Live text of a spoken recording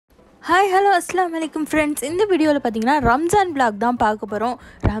Hi hello அஸ்ஸலாமு அலைக்கும் friends. இந்த வீடியோவில் பார்த்தீங்கன்னா ரம்ஜான் vlog தான் பார்க்க போகிறோம்.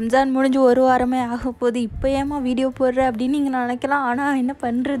 ரம்ஜான் முடிஞ்சு ஒரு வாரமே ஆக போகுது, இப்போ ஏமா வீடியோ போடுற அப்படின்னு நீங்கள் நினைக்கலாம். ஆனால் என்ன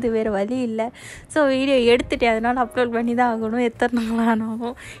பண்ணுறது, வேறு வழி இல்லை. ஸோ வீடியோ எடுத்துகிட்டேன், அதனால் அப்லோட் பண்ணி தான் ஆகணும். எத்தனை நாள்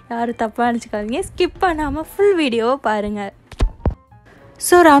ஆனாலும் யாரும் தப்பாக நினச்சிக்காதீங்க. ஸ்கிப் பண்ணாமல் ஃபுல் வீடியோவை பாருங்கள்.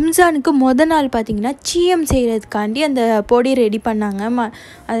 ஸோ ரம்ஜானுக்கு நாள் பார்த்திங்கன்னா சீயம் செய்கிறதுக்காண்டி அந்த பொடி ரெடி பண்ணாங்க.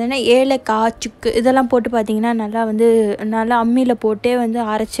 அது ஏலக்காய் சுக்கு இதெல்லாம் போட்டு பார்த்திங்கன்னா நல்லா அம்மியில் போட்டே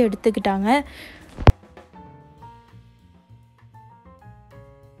அரைச்சி எடுத்துக்கிட்டாங்க.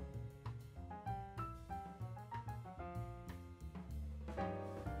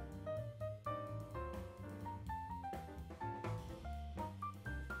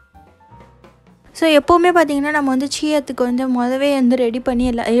 ஸோ எப்போவுமே பார்த்திங்கன்னா நம்ம சீயத்துக்கு மொதவே ரெடி பண்ணி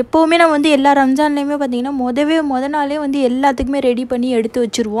எப்போவுமே நம்ம எல்லா ரம்ஜான்லேயுமே பார்த்திங்கன்னா மொதல் நாளே எல்லாத்துக்குமே ரெடி பண்ணி எடுத்து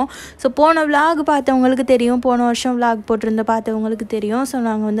வச்சுருவோம். ஸோ போன விலாக் பார்த்தவங்களுக்கு தெரியும், போன வருஷம் விலாக் போட்டிருந்த பார்த்தவங்களுக்கு தெரியும். ஸோ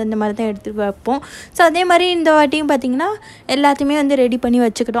நாங்கள் இந்த மாதிரி தான் எடுத்து வைப்போம். ஸோ அதே மாதிரி இந்த வாட்டியும் பார்த்திங்கன்னா எல்லாத்தையுமே ரெடி பண்ணி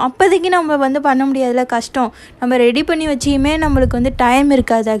வச்சுக்கிட்டோம். அப்போதைக்கு நம்ம பண்ண முடியாதுல, கஷ்டம். நம்ம ரெடி பண்ணி வச்சியுமே நம்மளுக்கு டைம்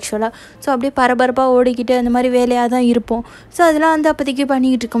இருக்காது ஆக்சுவலாக. ஸோ அப்படியே பரபரப்பாக ஓடிக்கிட்டு அந்த மாதிரி வேலையாக தான் இருப்போம். ஸோ அதெல்லாம் அப்போதைக்கு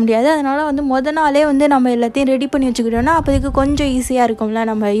பண்ணிக்கிட்டு இருக்க முடியாது. அதனால் மொதல் நாளே நம்ம எல்லாத்தையும் ரெடி பண்ணி வச்சுக்கிட்டோம்னா அப்போதைக்கு கொஞ்சம் ஈஸியாக இருக்கும்ல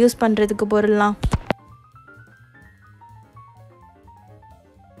நம்ம யூஸ் பண்ணுறதுக்கு பொருள்லாம்.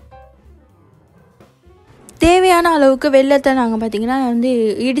 தேவையான அளவுக்கு வெல்லத்தை நாங்கள் பார்த்திங்கன்னா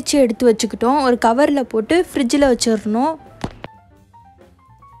இடித்து எடுத்து வச்சுக்கிட்டோம். ஒரு கவரில் போட்டு ஃப்ரிட்ஜில் வச்சிடணும்.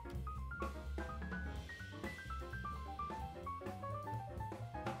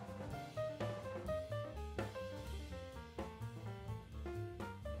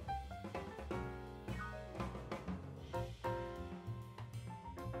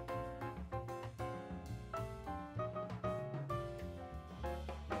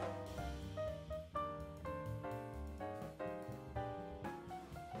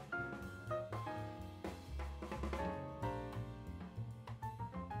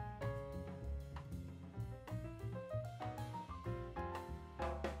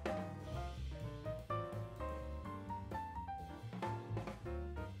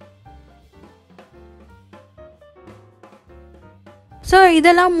 ஸோ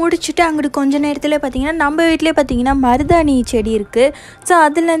இதெல்லாம் முடிச்சுட்டு அங்கிட்டு கொஞ்சம் நேரத்தில் பார்த்திங்கன்னா நம்ம வீட்டிலே பார்த்திங்கன்னா மருதாணி செடி இருக்குது. ஸோ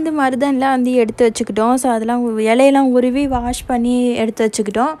அதுலேருந்து மருதாணிலாம் எடுத்து வச்சுக்கிட்டோம். ஸோ அதெல்லாம் இலையெல்லாம் உருவி வாஷ் பண்ணி எடுத்து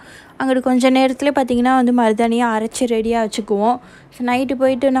வச்சுக்கிட்டோம். அங்கிட்டு கொஞ்சம் நேரத்தில் பார்த்திங்கன்னா மருதாணியை அரைச்சி ரெடியாக வச்சுக்குவோம். ஸோ நைட்டு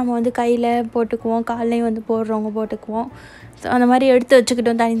போயிட்டு நம்ம கையில் போட்டுக்குவோம், காலையும் போடுறவங்க போட்டுக்குவோம். ஸோ அந்த மாதிரி எடுத்து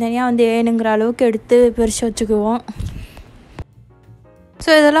வச்சுக்கிட்டோம். தனித்தனியாக வேணுங்கிற அளவுக்கு எடுத்து பிரித்து வச்சுக்குவோம்.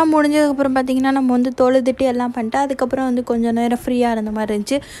 ஸோ இதெல்லாம் முடிஞ்சதுக்கப்புறம் பார்த்திங்கன்னா நம்ம தொழுதுட்டு எல்லாம் பண்ணிட்டு அதுக்கப்புறம் கொஞ்சம் நேரம் ஃப்ரீயாக இருந்த மாதிரி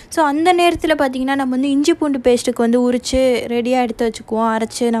இருந்துச்சு. ஸோ அந்த நேரத்தில் பார்த்திங்கன்னா நம்ம இஞ்சி பூண்டு பேஸ்ட்டுக்கு உரித்து ரெடியாக எடுத்து வச்சுக்குவோம்,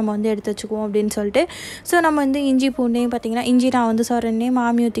 அரைச்சி நம்ம எடுத்து வச்சுக்குவோம் அப்படின்னு சொல்லிட்டு. ஸோ நம்ம இஞ்சி பூண்டையும் பார்த்திங்கன்னா இஞ்சி நான் சொல்கிறேன்னே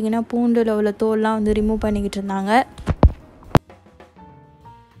மாமி ஊற்றிங்கன்னா பூண்டில் உள்ள தோல்லாம் ரிமூவ் பண்ணிக்கிட்டு இருந்தாங்க.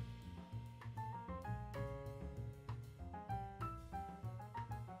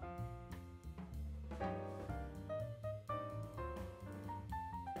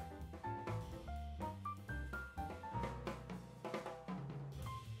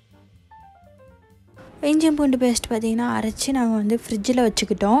 இஞ்சி பூண்டு பேஸ்ட் பார்த்திங்கன்னா அரைச்சி நாங்கள் ஃப்ரிட்ஜில்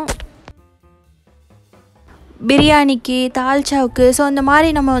வச்சுக்கிட்டோம். பிரியாணிக்கு, தால்ச்சாவுக்கு, ஸோ இந்த மாதிரி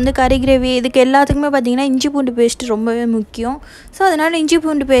நம்ம கறி கிரேவி இதுக்கு எல்லாத்துக்குமே பார்த்திங்கன்னா இஞ்சி பூண்டு பேஸ்ட்டு ரொம்பவே முக்கியம். ஸோ அதனால் இஞ்சி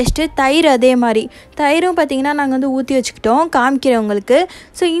பூண்டு பேஸ்ட்டு, தயிர் அதே மாதிரி தயிரும் பார்த்திங்கன்னா நாங்கள் ஊற்றி வச்சுக்கிட்டோம், காமிக்கிறவங்களுக்கு.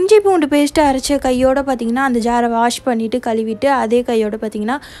 ஸோ இஞ்சி பூண்டு பேஸ்ட்டு அரைச்ச கையோடு பார்த்திங்கன்னா அந்த ஜாரை வாஷ் பண்ணிவிட்டு கழுவிட்டு அதே கையோடு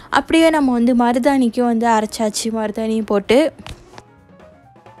பார்த்திங்கன்னா அப்படியே நம்ம மருதாணிக்கும் அரைச்சாச்சு, மருதாணியும் போட்டு.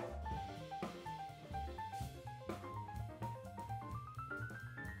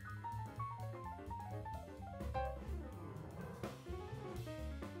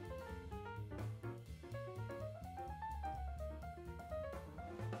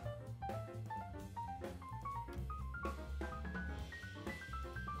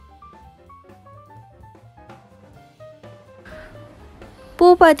 பூ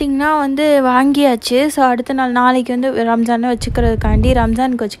பார்த்திங்கன்னா வாங்கியாச்சு. ஸோ அடுத்த நாளைக்கு ரம்ஜானுக்கு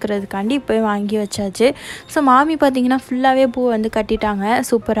வச்சுக்கிறதுக்காண்டி இப்போ வாங்கி வச்சாச்சு. ஸோ மாமி பார்த்திங்கன்னா ஃபுல்லாகவே பூ கட்டிட்டாங்க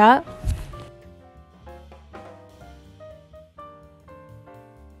சூப்பராக.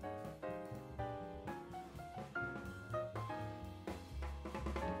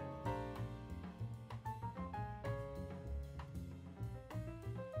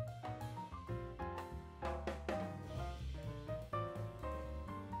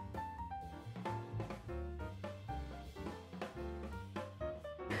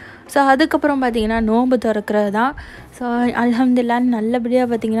 ஸோ அதுக்கப்புறம் பார்த்திங்கன்னா நோன்பு திறக்கிறது தான். ஸோ அல்ஹம்துலில்லாஹ் நல்லபடியாக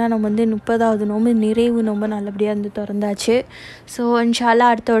பார்த்திங்கன்னா நம்ம வந்து 30வது நோன்பு நிறைவு நோன்பு நல்லபடியாக வந்து திறந்தாச்சு. ஸோ இன்ஷா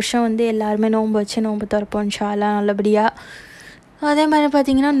அல்லாஹ் அடுத்த வருஷம் வந்து எல்லாருமே நோன்பு வச்சு நோன்பு திறப்போம் இன்ஷா அல்லாஹ் நல்லபடியாக. அதே மாதிரி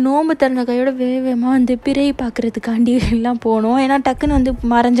பார்த்திங்கன்னா நோன்பு திறந்த கையோட வேகமாக வந்து பிறை பார்க்குறதுக்காண்டி எல்லாம் போனோம். ஏன்னா டக்குன்னு வந்து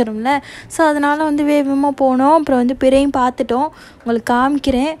மறைஞ்சிடும்ல. ஸோ அதனால் வந்து வேகமாக போனோம். அப்புறம் வந்து பிறையும் பார்த்துட்டோம். உங்களுக்கு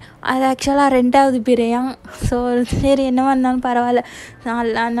காமிக்கிறேன். அது ஆக்சுவலாக 2வது பிறையாம். ஸோ சரி என்னவா இருந்தாலும் பரவாயில்ல,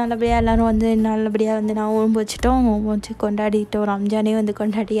 நல்லபடியாக எல்லோரும் வந்து நல்லபடியாக வந்து நான் நோன்பு வச்சுட்டோம். நோன்பு வச்சு கொண்டாடிட்டோம். ரம்ஜானே வந்து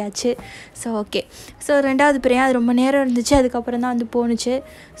கொண்டாடியாச்சு. So okay. ஸோ 2வது பிறையா அது ரொம்ப நேரம் இருந்துச்சு. அதுக்கப்புறம் தான் வந்து போணுச்சு.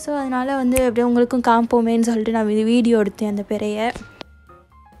 ஸோ அதனால் வந்து அப்படியே உங்களுக்கும் காமிப்போமேன்னு சொல்லிட்டு நான் வீடியோ எடுத்தேன் அந்த பிறையை.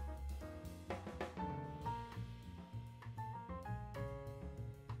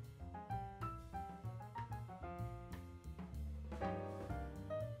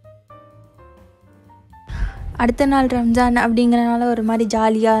 அடுத்த நாள் ரம்ஜான் அப்படிங்கிறனால ஒரு மாதிரி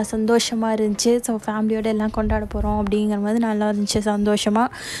ஜாலியாக சந்தோஷமாக இருந்துச்சு. ஸோ ஃபேமிலியோடு எல்லாம் கொண்டாட போகிறோம் அப்படிங்கிற மாதிரி நல்லா இருந்துச்சு சந்தோஷமாக.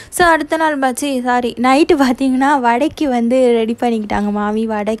 ஸோ அடுத்த நாள் நைட்டு பார்த்திங்கன்னா வடைக்கு வந்து ரெடி பண்ணிக்கிட்டாங்க. மாமி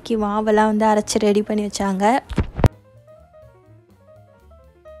வடைக்கு மாவெல்லாம் வந்து அரைச்சி ரெடி பண்ணி வச்சாங்க.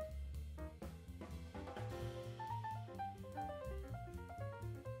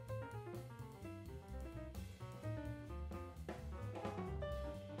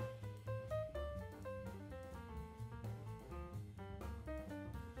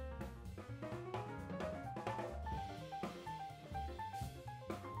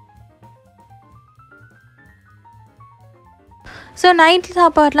 ஸோ நைட்டு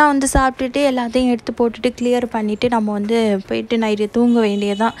சாப்பாடெலாம் வந்து சாப்பிட்டுட்டு எல்லாத்தையும் எடுத்து போட்டுட்டு கிளியர் பண்ணிவிட்டு நம்ம வந்து போயிட்டு நைட்டு தூங்க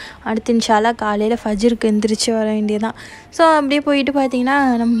வேண்டியதான். அடுத்து இன்ஷா அல்லாஹ் காலையில் ஃபஜ்ருக்கு எந்திரிச்சு வர வேண்டியதான். ஸோ அப்படியே போயிட்டு பார்த்திங்கன்னா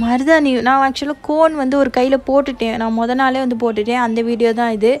நம்ம மருதாணி நான் ஆக்சுவலாக கோன் வந்து ஒரு கையில் போட்டுட்டேன். நான் நாளே வந்து போட்டுட்டேன். அந்த வீடியோ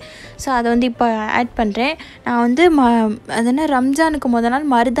தான் இது. ஸோ அதை வந்து இப்போ ஆட் பண்ணுறேன். நான் வந்து அது என்ன ரம்ஜானுக்கு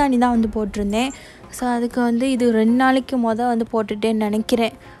நாள் மருதாணி தான் வந்து போட்டிருந்தேன். ஸோ அதுக்கு வந்து இது 2 நாளைக்கு வந்து போட்டுட்டேன்னு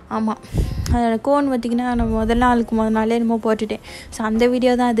நினைக்கிறேன். ஆமாம், அதோட கோன் பார்த்திங்கன்னா நான் நாளுக்கு நாளே என்னமோ போட்டுட்டேன். ஸோ அந்த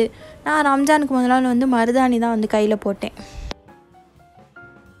வீடியோ தான் அது. நான் ரம்ஜானுக்கு நாள் வந்து மருதாணி தான் வந்து கையில் போட்டேன்.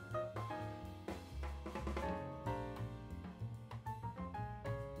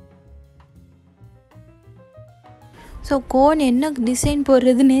 ஸோ கோன் என்ன டிசைன்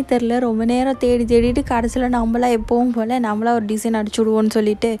போடுறதுனே தெரில. ரொம்ப நேரம் தேடிட்டு கடைசியில் நம்மளாம் எப்போவும் போல் நம்மளாம் ஒரு டிசைன் அடிச்சு விடுவோன்னு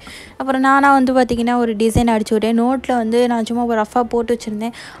சொல்லிவிட்டு அப்புறம் நானாக வந்து பார்த்திங்கன்னா ஒரு டிசைன் அடிச்சு விட்டேன். நோட்டில் வந்து நான் சும்மா ஒரு ரஃபாக போட்டு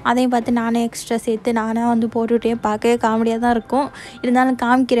வச்சுருந்தேன். அதையும் பார்த்து நானே எக்ஸ்ட்ரா சேர்த்து நானாக வந்து போட்டுவிட்டேன். பார்க்கவே காமெடியாக தான் இருக்கும். இருந்தாலும்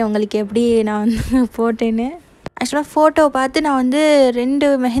காமிக்கிறேன் உங்களுக்கு எப்படி நான் வந்து போட்டேன்னு. ஆக்சுவலாக ஃபோட்டோவை பார்த்து நான் வந்து 2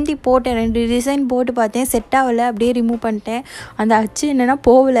 மெஹந்தி போட்டேன். 2 டிசைன் போட்டு பார்த்தேன். செட் ஆகலை. அப்படியே ரிமூவ் பண்ணிட்டேன். அந்த அச்சு என்னென்னா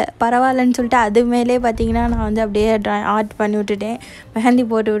போகலை. பரவாயில்லன்னு சொல்லிட்டு அது மேலே பார்த்திங்கன்னா நான் வந்து அப்படியே ஆர்ட் பண்ணி விட்டுட்டேன். மெஹந்தி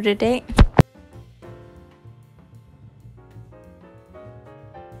போட்டு விட்டுட்டேன்.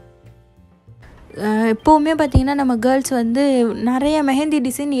 எப்போவுமே பார்த்திங்கன்னா நம்ம கேர்ள்ஸ் வந்து நிறைய மெஹந்தி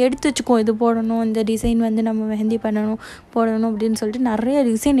டிசைன் எடுத்து வச்சுக்குவோம். இது போடணும், இந்த டிசைன் வந்து நம்ம மெஹந்தி போடணும் அப்படின்னு சொல்லிட்டு நிறைய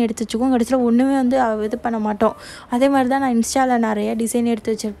டிசைன் எடுத்து வச்சுக்குவோம். கடைசியில் ஒன்றுமே வந்து இது பண்ண மாட்டோம். அதே மாதிரி தான் நான் இன்ஸ்டாவில் நிறைய டிசைன்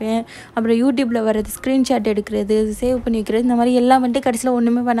எடுத்து வச்சுருப்பேன். அப்புறம் யூடியூப்பில் வர்றது ஸ்க்ரீன்ஷாட் எடுக்கிறது, சேவ் பண்ணி வைக்கிறது, இந்த மாதிரி எல்லாம் வந்துட்டு கடைசியில்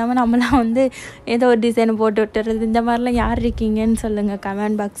ஒன்றுமே பண்ணாமல் நம்மளாம் வந்து ஏதோ ஒரு டிசைனை போட்டு விட்டுறது. இந்த மாதிரிலாம் யார் இருக்கீங்கன்னு சொல்லுங்கள்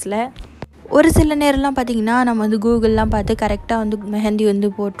கமெண்ட் பாக்ஸில். ஒரு சில நேரம்லாம் பார்த்திங்கன்னா நம்ம வந்து கூகுள்லாம் பார்த்து கரெக்டாக வந்து மெஹந்தி வந்து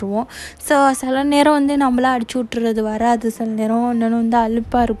போட்டுருவோம். ஸோ சில நேரம் வந்து நம்மளாம் அடிச்சு விட்டுறது வராது. சில நேரம் இன்னொன்று வந்து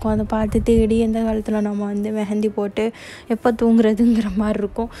அலுப்பாக இருக்கும். அதை பார்த்து தேடி எந்த காலத்தில் நம்ம வந்து மெஹந்தி போட்டு எப்போ தூங்குறதுங்கிற மாதிரி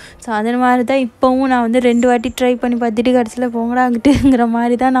இருக்கும். ஸோ அதே மாதிரி தான் இப்போவும் நான் வந்து 2 வாட்டி ட்ரை பண்ணி பார்த்துட்டு கடைசியில் போங்கடாங்கிட்டுங்கிற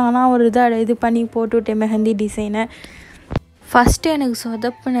மாதிரி தான் நானாக ஒரு இது பண்ணி போட்டு விட்டேன் மெஹந்தி டிசைனை. ஃபஸ்ட்டு எனக்கு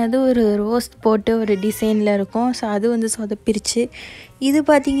சொதப்புனது ஒரு ரோஸ் போட்டு ஒரு டிசைனில் இருக்கும். ஸோ அது வந்து சொதப்பிருச்சு. இது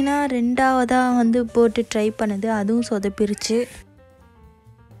பார்த்திங்கன்னா 2வதாக வந்து போட்டு ட்ரை பண்ணது, அதுவும் சொதப்பிருச்சு.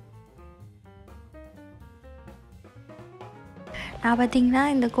 நான் பார்த்திங்கன்னா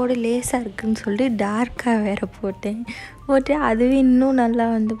இந்த கோடு லேசாக இருக்குதுன்னு சொல்லிட்டு டார்க்காக வேறு போட்டு அதுவே இன்னும் நல்லா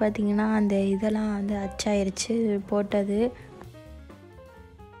வந்து பார்த்திங்கன்னா அந்த இதெல்லாம் வந்து அச்சாயிருச்சு போட்டது.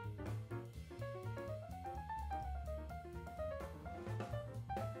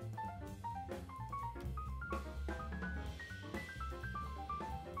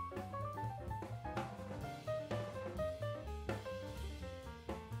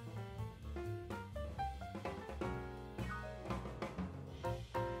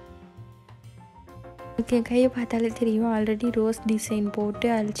 என் கையை பார்த்தாலே தெரியும் ஆல்ரெடி ரோஸ் டிசைன் போட்டு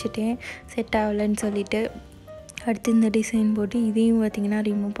அழிச்சிட்டேன், செட் ஆகலைன்னு சொல்லிவிட்டு. அடுத்து இந்த டிசைன் போட்டு இதையும் பார்த்திங்கன்னா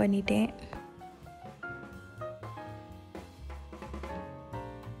ரிமூவ் பண்ணிட்டேன்.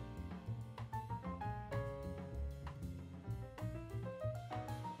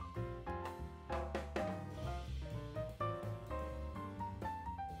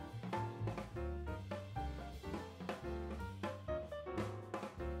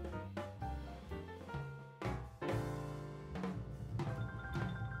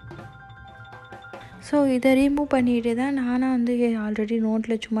 ஸோ இதை ரிமூவ் பண்ணிட்டு தான் நானாக வந்து ஆல்ரெடி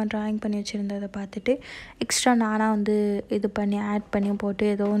நோட்டில் சும்மா ட்ராயிங் பண்ணி வச்சுருந்ததை பார்த்துட்டு எக்ஸ்ட்ரா நானாக வந்து இது பண்ணி ஆட் பண்ணி போட்டு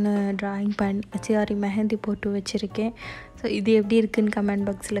ஏதோ ஒன்று ட்ராயிங் பண்ணி சாரி மெஹந்தி போட்டு வச்சுருக்கேன். ஸோ இது எப்படி இருக்குதுன்னு கமெண்ட்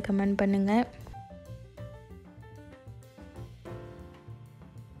பாக்ஸில் கமெண்ட் பண்ணுங்கள்.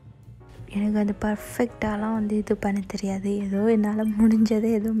 எனக்கு வந்து பர்ஃபெக்டாலாம் வந்து இது பண்ண தெரியாது. ஏதோ என்னால்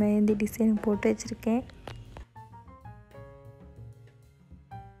முடிஞ்சதை ஏதோ மெஹந்தி டிசைன் போட்டு வச்சுருக்கேன்.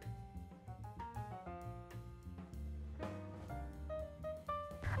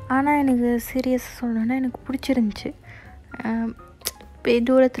 ஆனால் எனக்கு சீரியஸாக சொல்லணுன்னா எனக்கு பிடிச்சிருந்துச்சி. இப்போ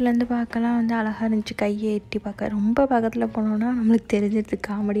தூரத்துலேருந்து பார்க்கலாம் வந்து அழகாக இருந்துச்சு. கையை எட்டி பார்க்க ரொம்ப பக்கத்தில் போனோன்னா நம்மளுக்கு தெரிஞ்சது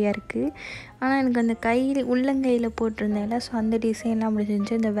காமெடியாக இருக்குது. ஆனால் எனக்கு அந்த கையில் உள்ளங்கையில் போட்டிருந்தேன்ல, ஸோ அந்த டிசைன்லாம்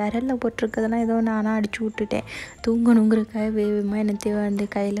முடிஞ்சிருந்துச்சு. இந்த விரலில் போட்டிருக்கிறதுலாம் ஏதோ நானாக அடிச்சு விட்டுட்டேன். தூங்கணுங்கிறக்காக வேகமாக என்னத்தையோ வந்து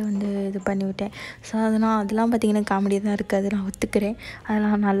கையில் வந்து இது பண்ணி விட்டேன். ஸோ அதெல்லாம் பார்த்திங்கன்னா காமெடியாக தான் இருக்குது. அது நான் ஒத்துக்கிறேன்.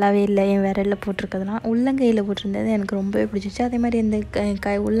 அதெல்லாம் நல்லாவே இல்லை. என் விரலில் போட்டிருக்கிறதுலாம் உள்ளங்கையில் போட்டிருந்தது எனக்கு ரொம்பவே பிடிச்சிச்சு. அதே மாதிரி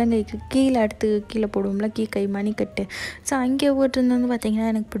இந்த உள்ளங்கைக்கு கீழே அடுத்து கீழே போடுவோம்ல, கை மணிக்கட்டு, ஸோ அங்கே போட்டிருந்தது பார்த்திங்கன்னா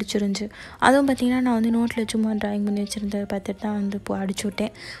எனக்கு பிடிச்சிருந்துச்சி. அதுவும் பார்த்திங்கன்னா நான் வந்து நோட்டில் சும்மா ட்ராயிங் பண்ணி வச்சுருந்ததை பார்த்துட்டு தான் வந்து அடிச்சு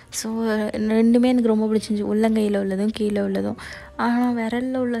விட்டேன். ஸோ ரெண்டுமே எனக்கு ரொம்ப பிடிச்சிருந்துச்சி, உள்ளங்கையில் உள்ளதும் கீழே உள்ளதும். ஆனால்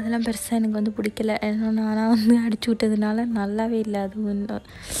விரலில் உள்ளதெல்லாம் பெருசாக எனக்கு வந்து பிடிக்கல. ஏன்னா நானாக வந்து அடிச்சு விட்டதுனால நல்லாவே இல்லை. அதுவும்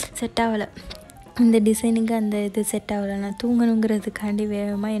செட் ஆகலை. இந்த டிசைனுக்கு அந்த இது செட் ஆகலை. நான் தூங்கணுங்கிறதுக்காண்டி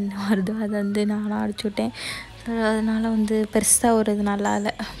வேகமாக என்ன வருதோ அதை வந்து நானாக அடிச்சு விட்டேன். ஸோ அதனால் வந்து பெருசாக ஒரு இது நல்லா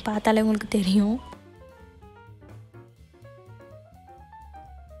இல்லை. பார்த்தாலே உங்களுக்கு தெரியும்.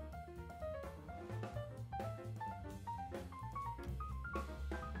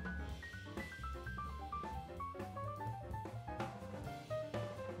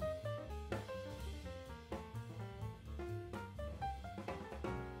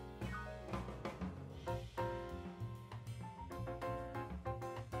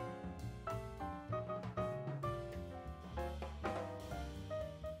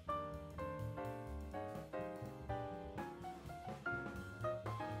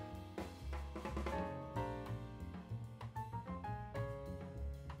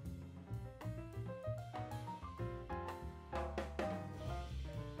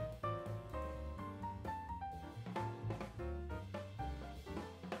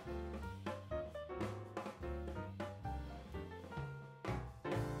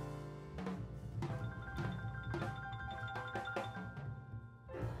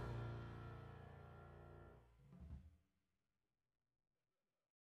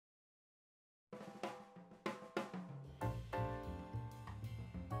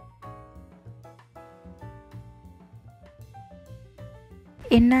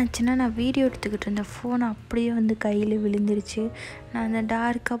 என்னாச்சுன்னா, நான் வீடியோ எடுத்துக்கிட்டு இருந்த ஃபோன் அப்படியே வந்து கையில் விழுந்துருச்சு. நான் அந்த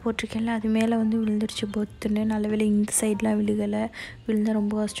டார்க்காக போட்டிருக்கேன்ல, அது மேலே வந்து விழுந்துருச்சு பொத்துன்னு. நல்ல வேளை இந்த சைட்லாம் விழுகலை. விழுந்தால்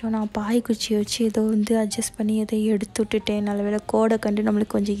ரொம்ப கஷ்டம். நான் பாய் குச்சியை வச்சு ஏதோ வந்து அட்ஜஸ்ட் பண்ணி எதை எடுத்து விட்டுட்டேன். நல்ல வேளை கோடை கண்டு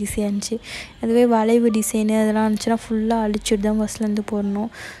நம்மளுக்கு கொஞ்சம் ஈஸியாக இருந்துச்சு. அதுவே வளைவு டிசைனு அதெல்லாம் இருந்துச்சுன்னா ஃபுல்லாக அழிச்சிட்டு தான் ஃபஸ்ட்லேருந்து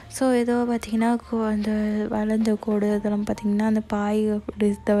போடணும். ஸோ ஏதோ பார்த்திங்கன்னா அந்த வளைந்த கோடு இதெல்லாம் பார்த்திங்கன்னா அந்த பாய்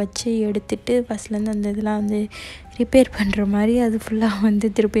இதை வச்சு எடுத்துட்டு ஃபஸ்ட்லேருந்து அந்த இதெல்லாம் வந்து ரிப்பேர் பண்ணுற மாதிரி அது ஃபுல்லாக வந்து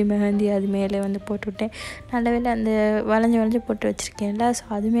திருப்பி மெஹந்தி அது மேலே வந்து போட்டுவிட்டேன். நல்ல வேளை அந்த வளைஞ்சு போட்டு வச்சுருக்கேன்ல, ஸோ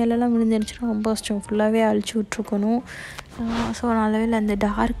அது மேலெலாம் விழுந்துருச்சுன்னா ரொம்ப கஷ்டம். ஃபுல்லாகவே அழிச்சு விட்ருக்கணும். ஸோ நல்ல வேளை அந்த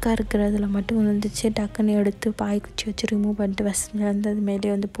டார்க்காக இருக்கிறதுல மட்டும் விழுந்துச்சு. டக்குன்னு எடுத்து பாய் குச்சி வச்சு ரிமூவ் பண்ணிட்டு ஃபஸ்ட்லேருந்து அது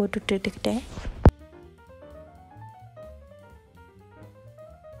மேலே வந்து போட்டு விட்டுக்கிட்டேன்.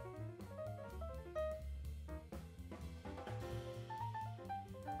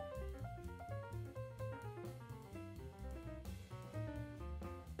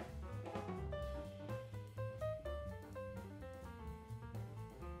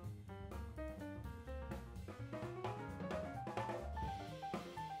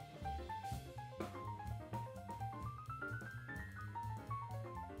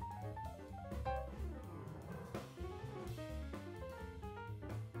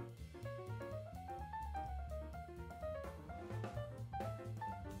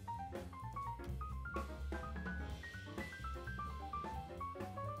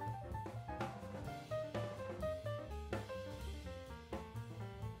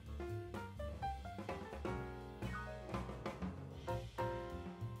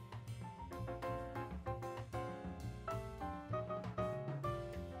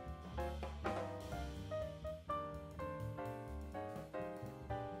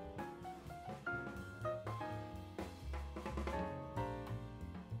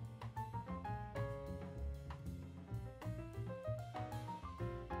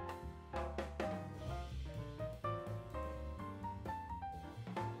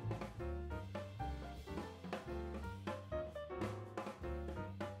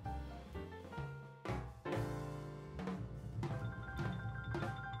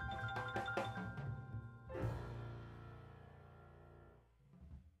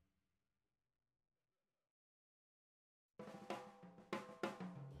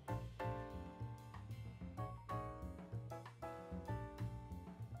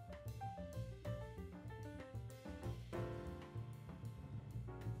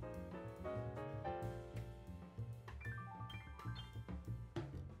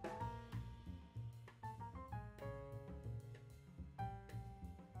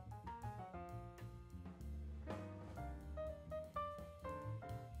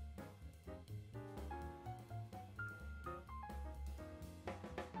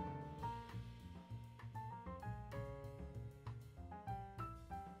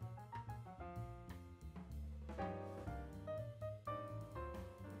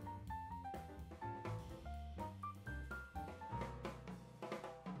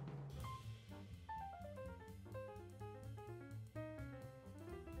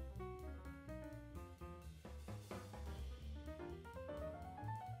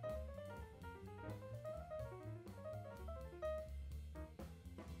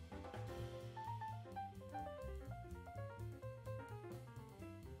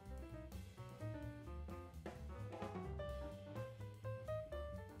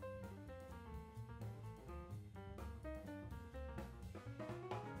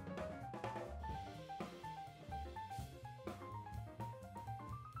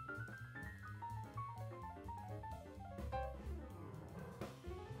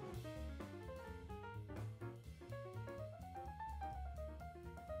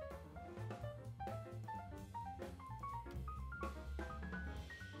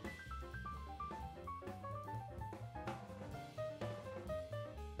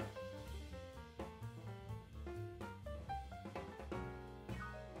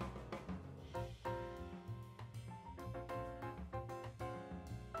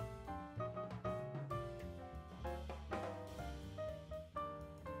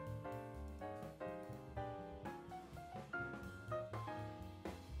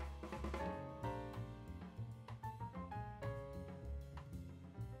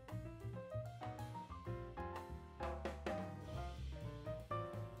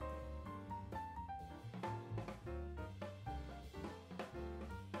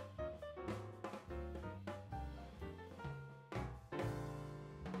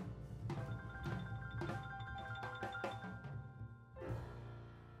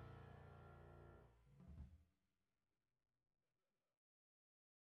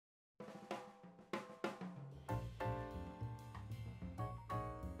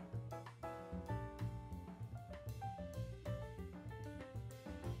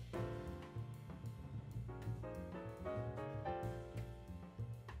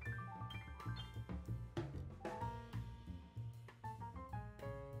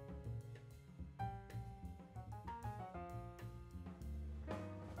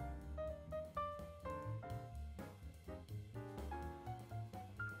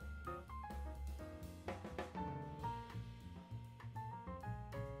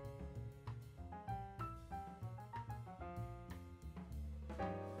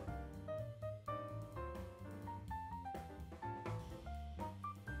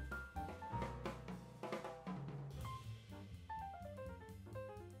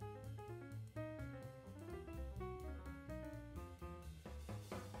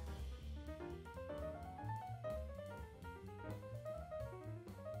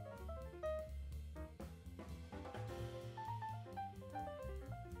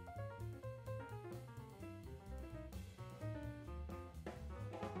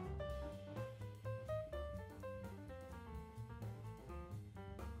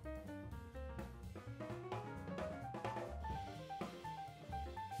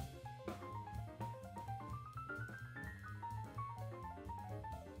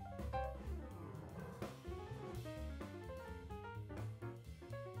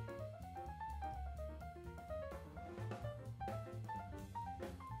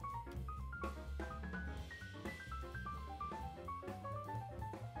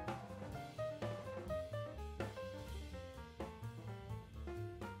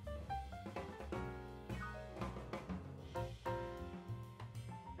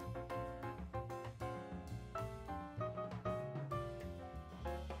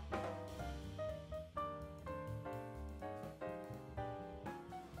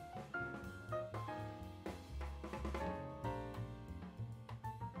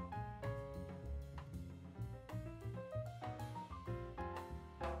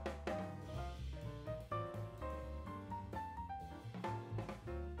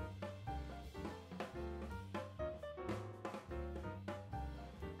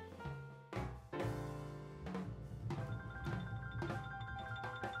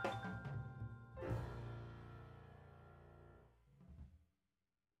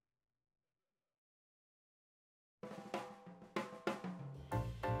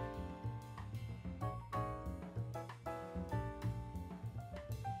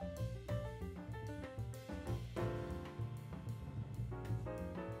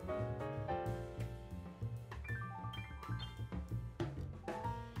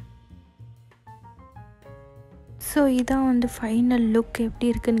 ஸோ இதான் வந்து ஃபைனல் லுக். எப்படி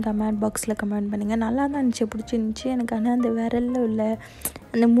இருக்குன்னு கமெண்ட் பாக்ஸில் கமெண்ட் பண்ணுங்கள். நல்லா தான் இருந்துச்சு, பிடிச்சிருந்துச்சி எனக்கு. ஆனால் அந்த விரலில் உள்ள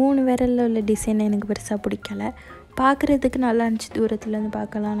அந்த 3 விரலில் உள்ள டிசைன் எனக்கு பெருசாக பிடிக்கலை. பார்க்குறதுக்கு நல்லா இருந்துச்சு, தூரத்துலேருந்து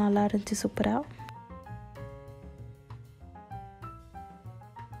பார்க்கலாம் நல்லா இருந்துச்சு, சூப்பராக.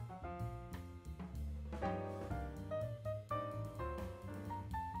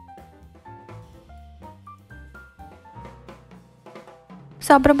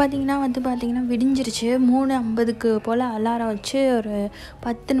 ஸோ அப்புறம் பார்த்திங்கன்னா விடிஞ்சிருச்சு. 3:50க்கு போல் அலாரம் வச்சு ஒரு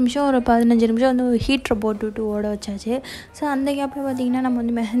 10 நிமிஷம் ஒரு 15 நிமிஷம் வந்து ஹீட்டரை போட்டுவிட்டு ஓட வச்சாச்சு. ஸோ அந்த கேப்பில் பார்த்திங்கன்னா நம்ம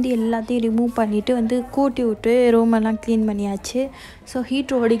வந்து மெஹந்தி எல்லாத்தையும் ரிமூவ் பண்ணிவிட்டு வந்து கூட்டி விட்டு ரூமெல்லாம் க்ளீன் பண்ணியாச்சு. ஸோ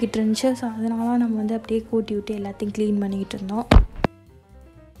ஹீட்ரு ஓடிக்கிட்டு இருந்துச்சு. ஸோ அதனால நம்ம வந்து அப்படியே கூட்டி விட்டு எல்லாத்தையும் க்ளீன் பண்ணிக்கிட்டு இருந்தோம்.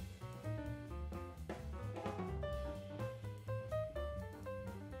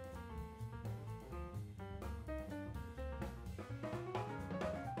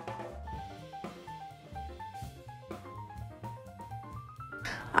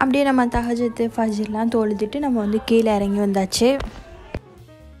 அப்படியே நம்ம தஹஜ்ஜுத் ஃபஜ்ர்லாம் தொழுதுட்டு நம்ம வந்து கீழே இறங்கி வந்தாச்சு.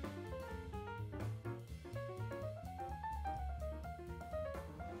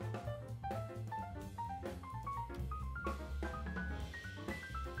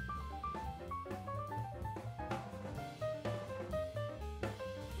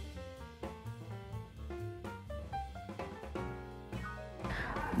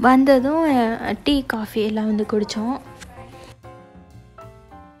 வந்ததும் டீ காஃபி எல்லாம் வந்து குடித்தோம்.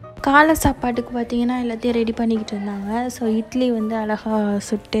 காலை சாப்பாட்டுக்கு பார்த்திங்கன்னா எல்லாத்தையும் ரெடி பண்ணிக்கிட்டு இருந்தாங்க. ஸோ இட்லி வந்து அழகாக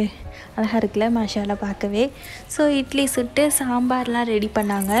சுட்டு, அழகாக இருக்குல்ல மாஷாலா பார்க்கவே. ஸோ இட்லி சுட்டு சாம்பார்லாம் ரெடி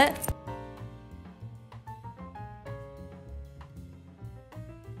பண்ணாங்க.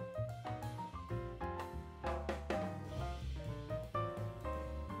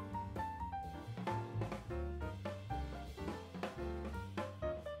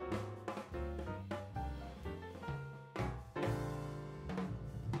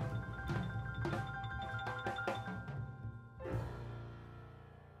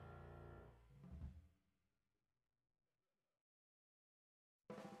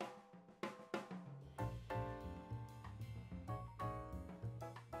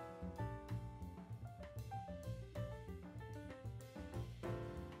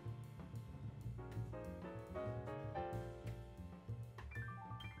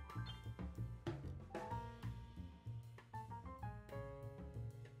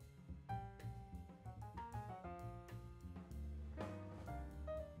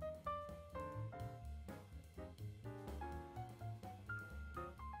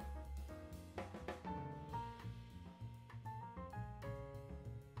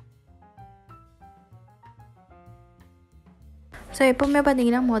 ஸோ எப்போவுமே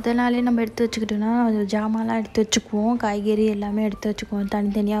பார்த்திங்கன்னா முதல் நாளே நம்ம எடுத்து வச்சுக்கிட்டோன்னா அது ஜாமான்லாம் எடுத்து வச்சுக்குவோம், காய்கறி எல்லாமே எடுத்து வச்சுக்குவோம்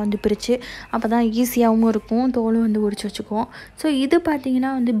தனித்தனியாக வந்து பிரித்து. அப்போ தான் ஈஸியாகவும் இருக்கும், தோலும் வந்து உரித்து வச்சுக்குவோம். ஸோ இது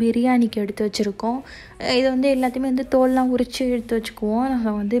பார்த்திங்கன்னா வந்து பிரியாணிக்கு எடுத்து வச்சுருக்கோம். இதை வந்து எல்லாத்தையுமே வந்து தோல்லாம் உரித்து எடுத்து வச்சுக்குவோம்.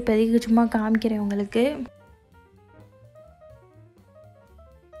 நான் வந்து இப்போதைக்கு சும்மா காமிக்கிறேன் உங்களுக்கு.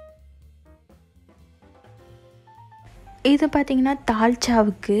 இது பார்த்திங்கன்னா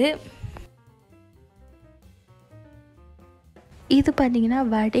தால்ச்சாவுக்கு, இது பார்த்திங்கன்னா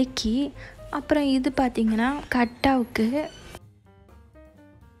வடைக்கு, அப்புறம் இது பார்த்திங்கன்னா கட்டாவுக்கு,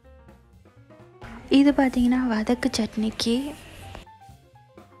 இது பார்த்திங்கன்னா வதக்கு சட்னிக்கு,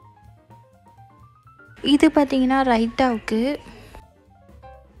 இது பார்த்திங்கன்னா ரைட்டாவுக்கு,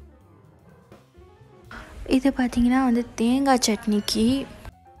 இது பார்த்திங்கன்னா வந்து தேங்காய் சட்னிக்கு,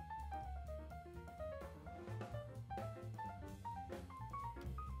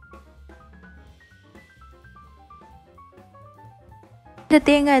 இந்த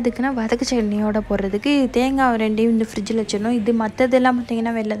தேங்காய் எதுக்குன்னா வதக்கு சட்னியோட போடுறதுக்கு. தேங்காய் ரெண்டையும் இந்த ஃப்ரிட்ஜில் வச்சிடணும். இது மற்றதெல்லாம்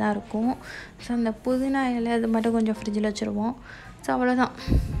பார்த்திங்கன்னா வெளில தான் இருக்கும். ஸோ அந்த புதினா இலை அது மட்டும் கொஞ்சம் ஃப்ரிட்ஜில் வச்சுருவோம். ஸோ அவ்வளோதான்.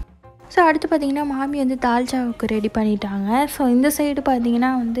 ஸோ அடுத்து பார்த்திங்கன்னா மாமி வந்து தால்ச்சாவுக்கு ரெடி பண்ணிட்டாங்க. ஸோ இந்த சைடு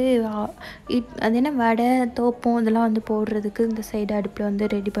பார்த்திங்கன்னா வந்து அது என்ன வடை தோப்பம் இதெல்லாம் வந்து போடுறதுக்கு இந்த சைடு அடுப்பில்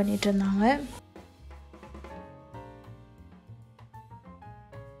வந்து ரெடி பண்ணிகிட்டு இருந்தாங்க.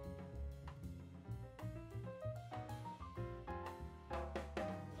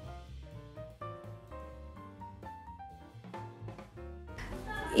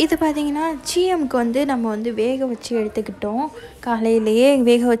 இது பார்த்திங்கன்னா சீஎம்க்கு வந்து நம்ம வந்து வேக வச்சு எடுத்துக்கிட்டோம். காலையிலேயே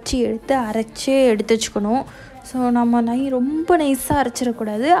வேக வச்சு எடுத்து அரைச்சி எடுத்து வச்சுக்கணும். ஸோ நம்ம ரொம்ப நைஸாக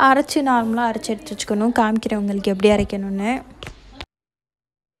அரைச்சிடக்கூடாது, அரைச்சி நார்மலாக அரைச்சி எடுத்து வச்சுக்கணும். காமிக்கிறேன் உங்களுக்கு எப்படி அரைக்கணும்னு.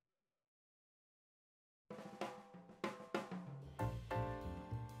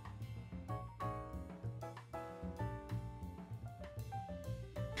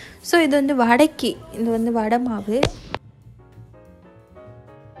 ஸோ இது வந்து வடைக்கு, இது வந்து வடை மாவு.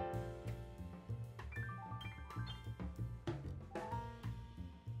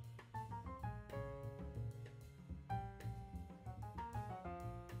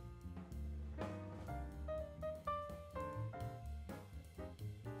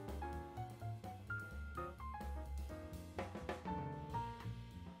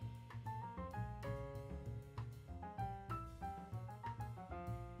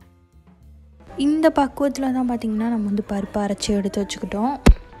 இந்த பக்குவத்தில் தான் பார்த்திங்கன்னா நம்ம வந்து பருப்பு அரைச்சி எடுத்து வச்சுக்கிட்டோம்.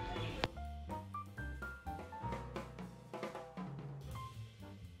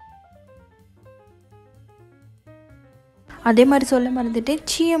 அதே மாதிரி சொல்ல மறந்துட்டு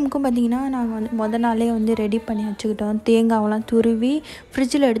சீயமுக்கும் பார்த்திங்கன்னா நாங்கள் வந்து நாளே வந்து ரெடி பண்ணி வச்சுக்கிட்டோம். தேங்காவெல்லாம் துருவி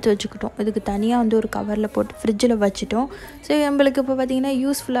ஃப்ரிட்ஜில் எடுத்து வச்சுக்கிட்டோம். இதுக்கு தனியாக வந்து ஒரு கவரில் போட்டு ஃப்ரிட்ஜில் வச்சுட்டோம். ஸோ நம்மளுக்கு இப்போ பார்த்திங்கன்னா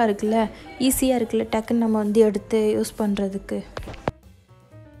யூஸ்ஃபுல்லாக இருக்குல்ல, ஈஸியாக இருக்குல்ல, டக்குன்னு நம்ம வந்து எடுத்து யூஸ் பண்ணுறதுக்கு.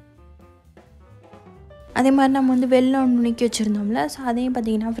 அதே மாதிரி நம்ம வந்து வெல்லம் நுணுக்கி வச்சுருந்தோம்ல, ஸோ அதையும்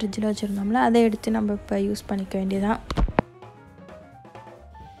பார்த்திங்கன்னா ஃப்ரிட்ஜில் வச்சுருந்தோம்ல, அதை எடுத்து நம்ம இப்போ யூஸ் பண்ணிக்க வேண்டியதான்.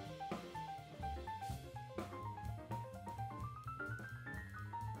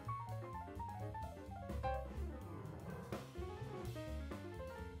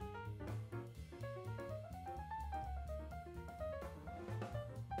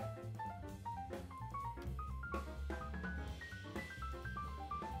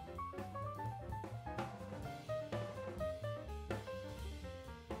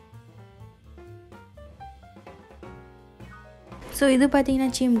 ஸோ இது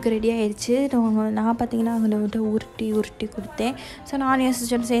பார்த்திங்கன்னா சீமுக்கு ரெடி ஆகிடுச்சு. நான் பார்த்திங்கன்னா அங்கே விட்டு உருட்டி கொடுத்தேன். ஸோ நான் என்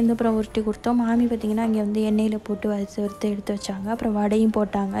சிஸ்டர் சேர்ந்து அப்புறம் உருட்டி கொடுத்தோம். மாமி பார்த்திங்கன்னா இங்கே வந்து எண்ணெயில் போட்டு வறுத்து எடுத்து வச்சாங்க. அப்புறம் வடையும்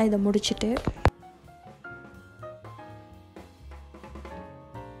போட்டாங்க இதை முடிச்சுட்டு.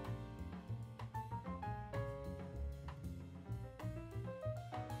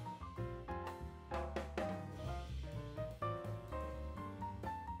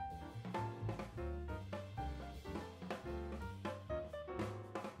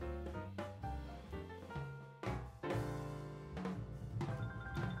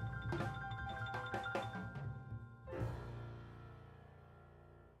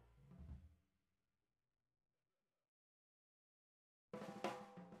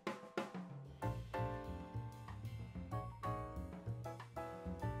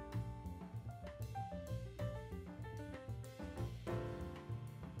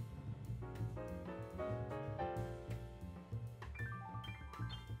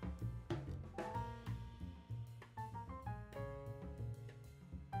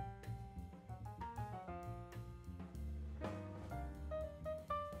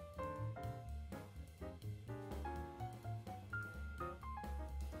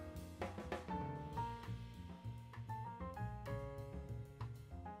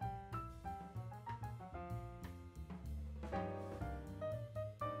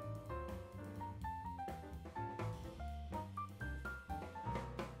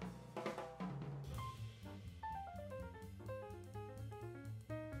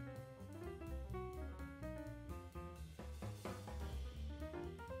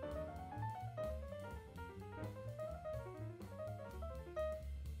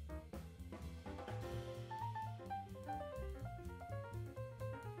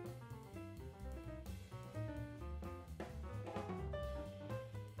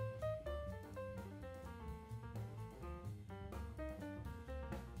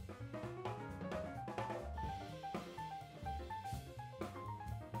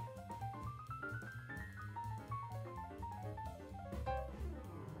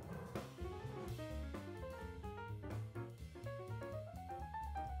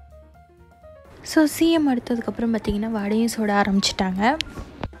 ஸோ சிஎம் எடுத்ததுக்கப்புறம் பார்த்திங்கன்னா வடையும் சுட ஆரம்பிச்சிட்டாங்க.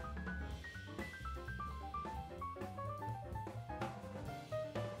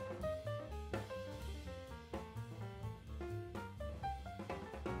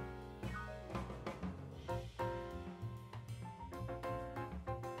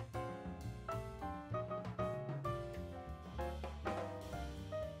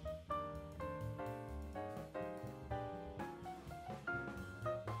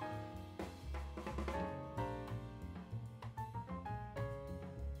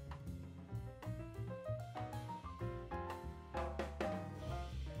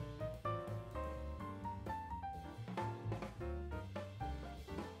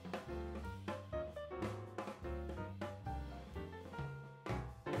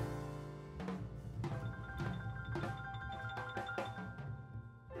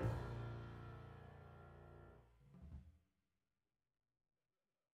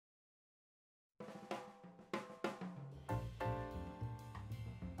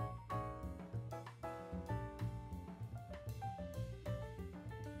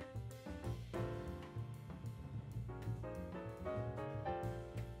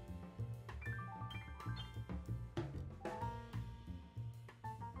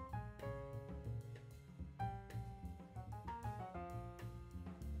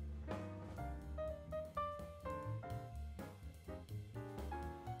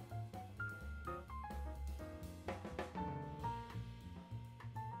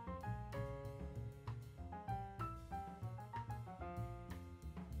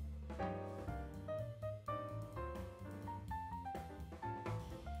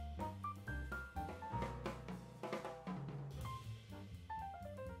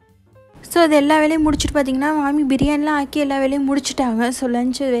 ஸோ அது எல்லா வேலையும் முடிச்சுட்டு பார்த்திங்கன்னா மாமி பிரியாணிலாம் ஆக்கி எல்லா வேலையும் முடிச்சுட்டாங்க. ஸோ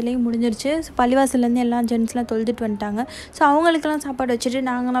லஞ்ச் வேலையும் முடிஞ்சிருச்சு. ஸோ பள்ளிவாசல்லேருந்து எல்லாம் ஜென்ஸ்லாம் தொழுதுட்டு வந்துட்டாங்க. ஸோ அவங்களுக்கெல்லாம் சாப்பாடு வச்சுட்டு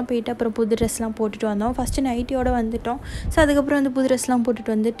நாங்களாம் போயிட்டு அப்புறம் புது ட்ரெஸ்லாம் போட்டுட்டு வந்தோம். ஃபஸ்ட்டு நைட்டியோடு வந்துவிட்டோம். ஸோ அதுக்கப்புறம் வந்து புது ட்ரெஸ்லாம்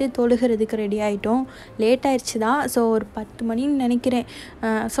போட்டுட்டு வந்துட்டு தொழுகிறதுக்கு ரெடி ஆகிட்டோம். லேட் ஆயிடுச்சு தான். ஸோ ஒரு 10 மணின்னு நினைக்கிறேன்.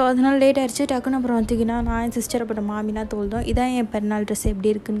 ஸோ அதனால் லேட் ஆயிடுச்சு. டக்குன்னு அப்புறம் வந்துக்கினா நான் என் சிஸ்டர் அப்புறம் மாமிலாம் தொழுதோம். இதான் என் பெருநாள் ட்ரெஸ்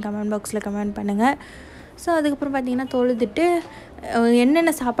எப்படி இருக்குன்னு கமெண்ட் பாக்ஸில் கமெண்ட் பண்ணுங்கள். ஸோ அதுக்கப்புறம் பார்த்திங்கன்னா தொழுதுட்டு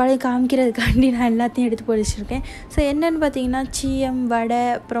என்னென்ன சாப்பாடு காமிக்கிறதுக்காண்டி நான் எல்லாத்தையும் எடுத்து போட்டுருக்கேன். ஸோ என்னென்னு பார்த்திங்கன்னா சீயம், வடை,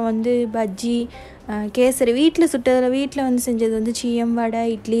 அப்புறம் வந்து பஜ்ஜி, கேசரி. வீட்டில் வந்து செஞ்சது வந்து சீயம், வடை,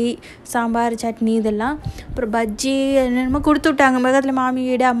 இட்லி, சாம்பார், சட்னி இதெல்லாம். அப்புறம் பஜ்ஜி என்னென்னமோ கொடுத்து விட்டாங்க. பக்கத்தில் மாமி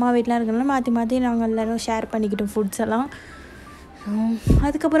வீடு அம்மா வீடெலாம் இருக்கிறனால மாற்றி நாங்கள் எல்லோரும் ஷேர் பண்ணிக்கிட்டோம் ஃபுட்ஸ் எல்லாம்.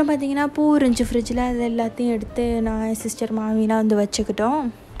 அதுக்கப்புறம் பார்த்திங்கன்னா பூ இருந்துச்சு ஃப்ரிட்ஜில். அது எல்லாத்தையும் எடுத்து நான் என் சிஸ்டர் மாமிலாம் வந்து வச்சுக்கிட்டோம்.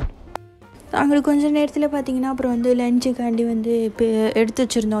 அவங்களுக்கு கொஞ்சம் நேரத்தில் பார்த்திங்கன்னா அப்புறம் வந்து லஞ்சுக்காண்டி வந்து இப்போ எடுத்து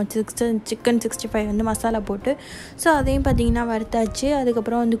வச்சுருந்தோம் சிக்கன் 65 வந்து மசாலா போட்டு. ஸோ அதையும் பார்த்திங்கன்னா வறுத்தாச்சு.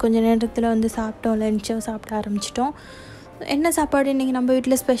 அதுக்கப்புறம் வந்து கொஞ்சம் நேரத்தில் வந்து சாப்பிட்டோம். லஞ்சும் சாப்பிட ஆரம்பிச்சிட்டோம். என்ன சாப்பாடு இன்றைக்கி நம்ம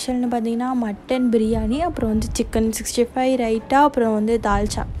வீட்டில் ஸ்பெஷல்னு பார்த்திங்கன்னா மட்டன் பிரியாணி, அப்புறம் வந்து சிக்கன் 65, ரைட்டா, அப்புறம் வந்து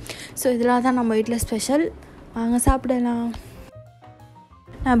தால்ச்சா. ஸோ இதெல்லாம் தான் நம்ம வீட்டில் ஸ்பெஷல். வாங்க சாப்பிடலாம்.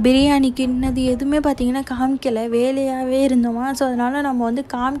 நான் பிரியாணி கிண்ணது எதுவுமே பார்த்திங்கன்னா காமிக்கலை, வேலையாகவே இருந்தோமா. ஸோ அதனால் நம்ம வந்து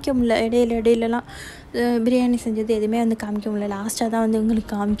காமிக்க முடியல. இடையிலலாம் பிரியாணி செஞ்சது எதுவுமே வந்து காமிக்க முடியல. லாஸ்ட்டாக தான் வந்து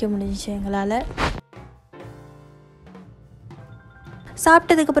உங்களுக்கு காமிக்க முடிஞ்சிச்சு எங்களால்.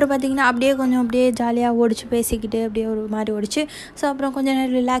 சாப்பிட்டதுக்கப்புறம் பார்த்திங்கன்னா அப்படியே ஜாலியாக ஓடிச்சு, பேசிக்கிட்டு அப்படியே ஒரு மாதிரி ஓடிச்சு. ஸோ அப்புறம் கொஞ்சம்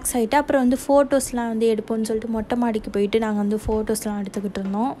நேரம் ரிலாக்ஸ் ஆகிட்டு அப்புறம் வந்து ஃபோட்டோஸ்லாம் வந்து எடுப்போம்னு சொல்லிட்டு மொட்டை மாடிக்கு போயிட்டு நாங்கள் வந்து ஃபோட்டோஸ்லாம் எடுத்துக்கிட்டு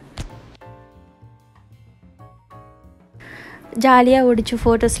இருந்தோம். ஜாலியாக ஓடிச்சு.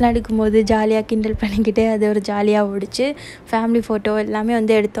 ஃபோட்டோஸ்லாம் எடுக்கும்போது ஜாலியாக கிண்டல் பண்ணிக்கிட்டு அது ஒரு ஜாலியாக ஓடிச்சு. ஃபேமிலி ஃபோட்டோ எல்லாமே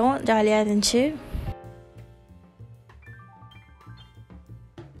வந்து எடுத்தோம். ஜாலியாக இருந்துச்சு.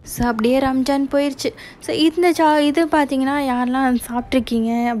 ஸோ அப்படியே ரம்ஜான் போயிடுச்சு. ஸோ இது பார்த்திங்கன்னா யாரெல்லாம்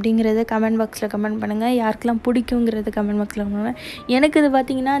சாப்பிட்ருக்கீங்க அப்படிங்கிறத கமெண்ட் பாக்ஸில் கமெண்ட் பண்ணுங்கள். யாருக்கெல்லாம் பிடிக்குங்கிறத கமெண்ட் பாக்ஸில் கமெண்ட் பண்ணுங்கள். எனக்கு இது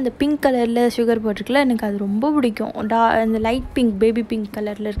பார்த்திங்கன்னா அந்த பிங்க் கலரில் சுகர் போட்டிருக்குல்ல, எனக்கு அது ரொம்ப பிடிக்கும். அந்த லைட் பிங்க், பேபி பிங்க்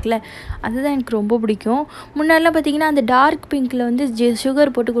கலரில் இருக்குல்ல, அதுதான் எனக்கு ரொம்ப பிடிக்கும். முன்னாடிலாம் பார்த்திங்கன்னா அந்த டார்க் பிங்க்கில் வந்து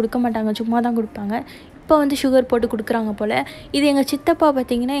சுகர் போட்டு கொடுக்க மாட்டாங்க, சும்மா தான் கொடுப்பாங்க. இப்போ வந்து சுகர் போட்டு கொடுக்குறாங்க போல். இது எங்கள் சித்தப்பா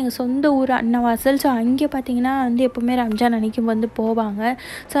பார்த்திங்கன்னா எங்கள் சொந்த ஊர் அன்னவாசல். ஸோ அங்கே பார்த்திங்கன்னா வந்து எப்போவுமே ரம்ஜான் அன்றைக்கி வந்து போவாங்க.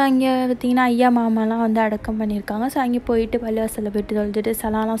 ஸோ அங்கே பார்த்திங்கன்னா ஐயா மாமாலாம் வந்து அடக்கம் பண்ணியிருக்காங்க. ஸோ அங்கே போயிட்டு பள்ளிவாசலில் போய்ட்டு தொழுதுட்டு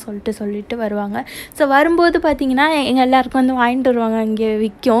சலாலாம் சொல்லிட்டு வருவாங்க. ஸோ வரும்போது பார்த்திங்கன்னா எங்கள் எல்லாருக்கும் வந்து வாங்கிட்டு வருவாங்க. அங்கே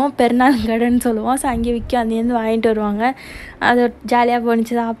விற்கும், பெருநாள் கடைன்னு சொல்லுவோம். ஸோ அங்கே விற்கும், அங்கேருந்து வாங்கிட்டு வருவாங்க. அது ஜாலியாக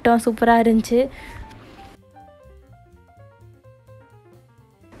போணுச்சு, சாப்பிட்டோம், சூப்பராக இருந்துச்சு.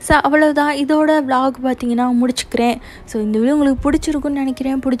 ஸோ அவ்வளோதான், இதோட vlog பார்த்திங்கன்னா முடிச்சுக்கிறேன். ஸோ இந்த வீடியோ உங்களுக்கு பிடிச்சிருக்குன்னு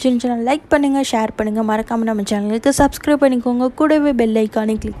நினைக்கிறேன். பிடிச்சிருந்துச்சுன்னா லைக் பண்ணுங்கள், ஷேர் பண்ணுங்கள், மறக்காமல் நம்ம சேனலுக்கு சப்ஸ்கிரைப் பண்ணிக்கோங்க. கூடவே பெல்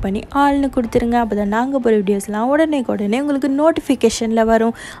ஐக்கானே கிளிக் பண்ணி ஆல்னு கொடுத்துருங்க. அப்போ தான் நாங்கள் போகிற வீடியோஸ்லாம் உடனே உங்களுக்கு நோட்டிஃபிகேஷனில்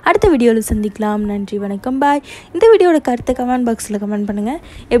வரும். அடுத்த வீடியோவில் சந்திக்கலாம். நன்றி, வணக்கம், பாய். இந்த வீடியோட கருத்தை கமெண்ட் பாக்ஸில் கமெண்ட் பண்ணுங்கள்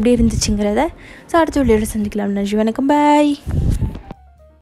எப்படி இருந்துச்சுங்கிறத. ஸோ அடுத்த வீடியோவில் சந்திக்கலாம். நன்றி, வணக்கம், பாய்.